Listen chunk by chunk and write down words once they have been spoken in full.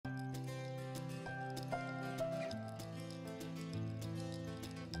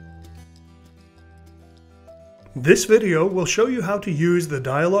This video will show you how to use the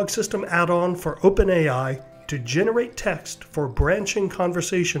Dialogue System add-on for OpenAI to generate text for branching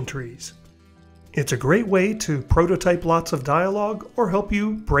conversation trees. It's a great way to prototype lots of dialogue or help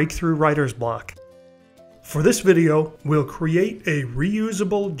you break through writer's block. For this video, we'll create a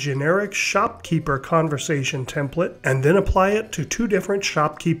reusable generic shopkeeper conversation template and then apply it to two different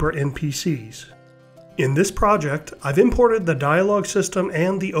shopkeeper NPCs. In this project, I've imported the Dialogue System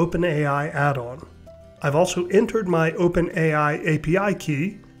and the OpenAI add-on. I've also entered my OpenAI API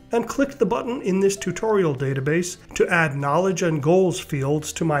key and clicked the button in this tutorial database to add knowledge and goals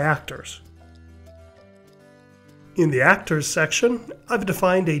fields to my actors. In the actors section, I've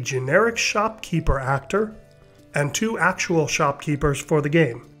defined a generic shopkeeper actor and two actual shopkeepers for the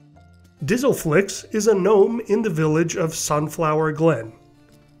game. Dizzleflix is a gnome in the village of Sunflower Glen.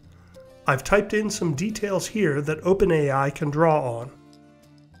 I've typed in some details here that OpenAI can draw on.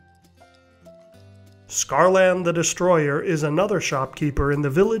 Scarlan the Destroyer is another shopkeeper in the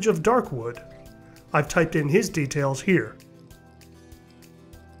village of Darkwood. I've typed in his details here.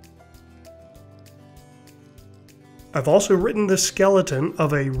 I've also written the skeleton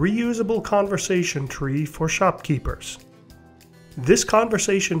of a reusable conversation tree for shopkeepers. This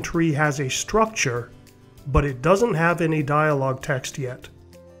conversation tree has a structure, but it doesn't have any dialogue text yet.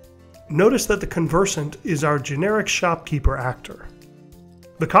 Notice that the conversant is our generic shopkeeper actor.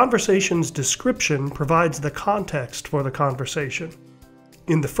 The conversation's description provides the context for the conversation.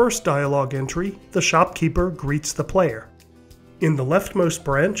 In the first dialogue entry, the shopkeeper greets the player. In the leftmost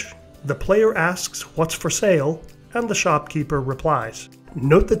branch, the player asks what's for sale, and the shopkeeper replies.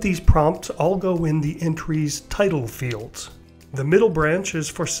 Note that these prompts all go in the entry's title fields. The middle branch is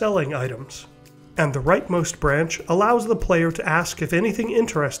for selling items, and the rightmost branch allows the player to ask if anything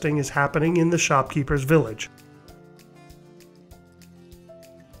interesting is happening in the shopkeeper's village.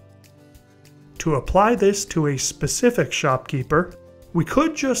 To apply this to a specific shopkeeper, we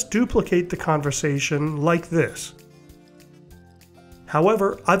could just duplicate the conversation like this.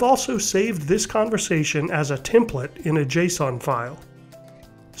 However, I've also saved this conversation as a template in a JSON file.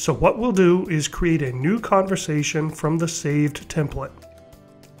 So what we'll do is create a new conversation from the saved template.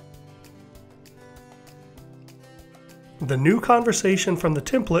 The new conversation from the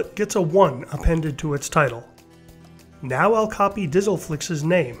template gets a 1 appended to its title. Now I'll copy Dizzleflix's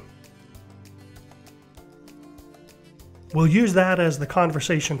name. We'll use that as the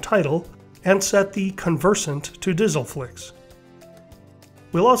conversation title and set the conversant to Dizzleflix.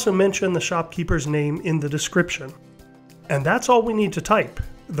 We'll also mention the shopkeeper's name in the description. And that's all we need to type.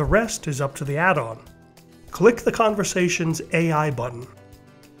 The rest is up to the add-on. Click the conversation's AI button.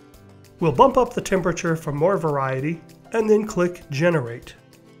 We'll bump up the temperature for more variety and then click Generate.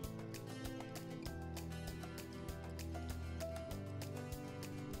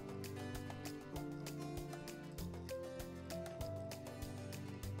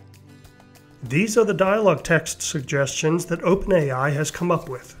 These are the dialogue text suggestions that OpenAI has come up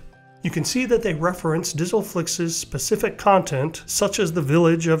with. You can see that they reference Dizzleflix's specific content, such as the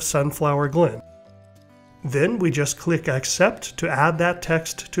village of Sunflower Glen. Then we just click Accept to add that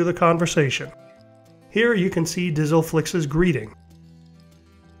text to the conversation. Here you can see Dizzleflix's greeting.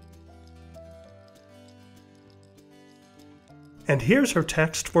 And here's her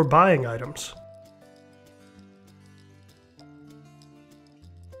text for buying items.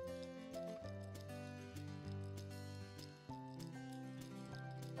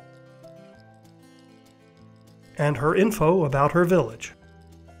 And her info about her village.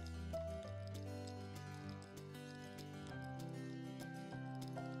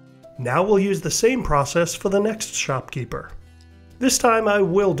 Now we'll use the same process for the next shopkeeper. This time I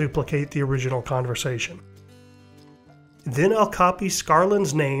will duplicate the original conversation. Then I'll copy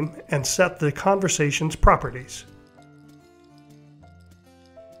Scarlan's name and set the conversation's properties.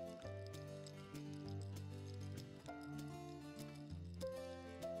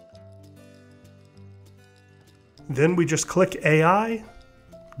 Then we just click AI,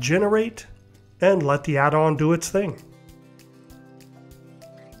 Generate, and let the add-on do its thing.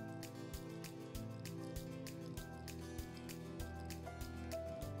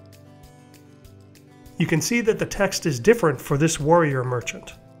 You can see that the text is different for this warrior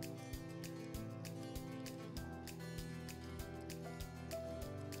merchant.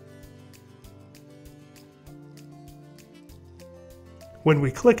 When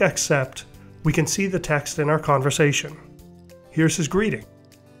we click Accept, we can see the text in our conversation. Here's his greeting.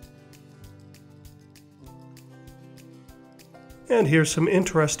 And here's some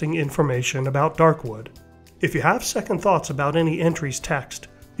interesting information about Darkwood. If you have second thoughts about any entry's text,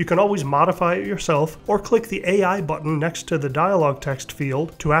 You can always modify it yourself or click the AI button next to the dialog text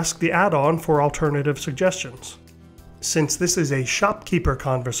field to ask the add-on for alternative suggestions. Since this is a shopkeeper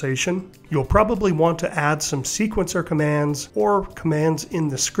conversation, you'll probably want to add some sequencer commands or commands in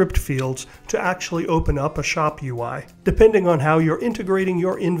the script fields to actually open up a shop UI, depending on how you're integrating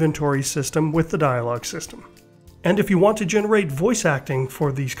your inventory system with the dialogue system. And if you want to generate voice acting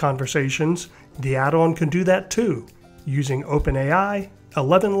for these conversations, the add-on can do that too, using OpenAI,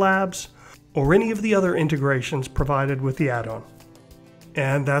 11 Labs, or any of the other integrations provided with the add-on.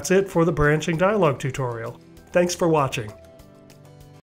 And that's it for the branching dialogue tutorial. Thanks for watching.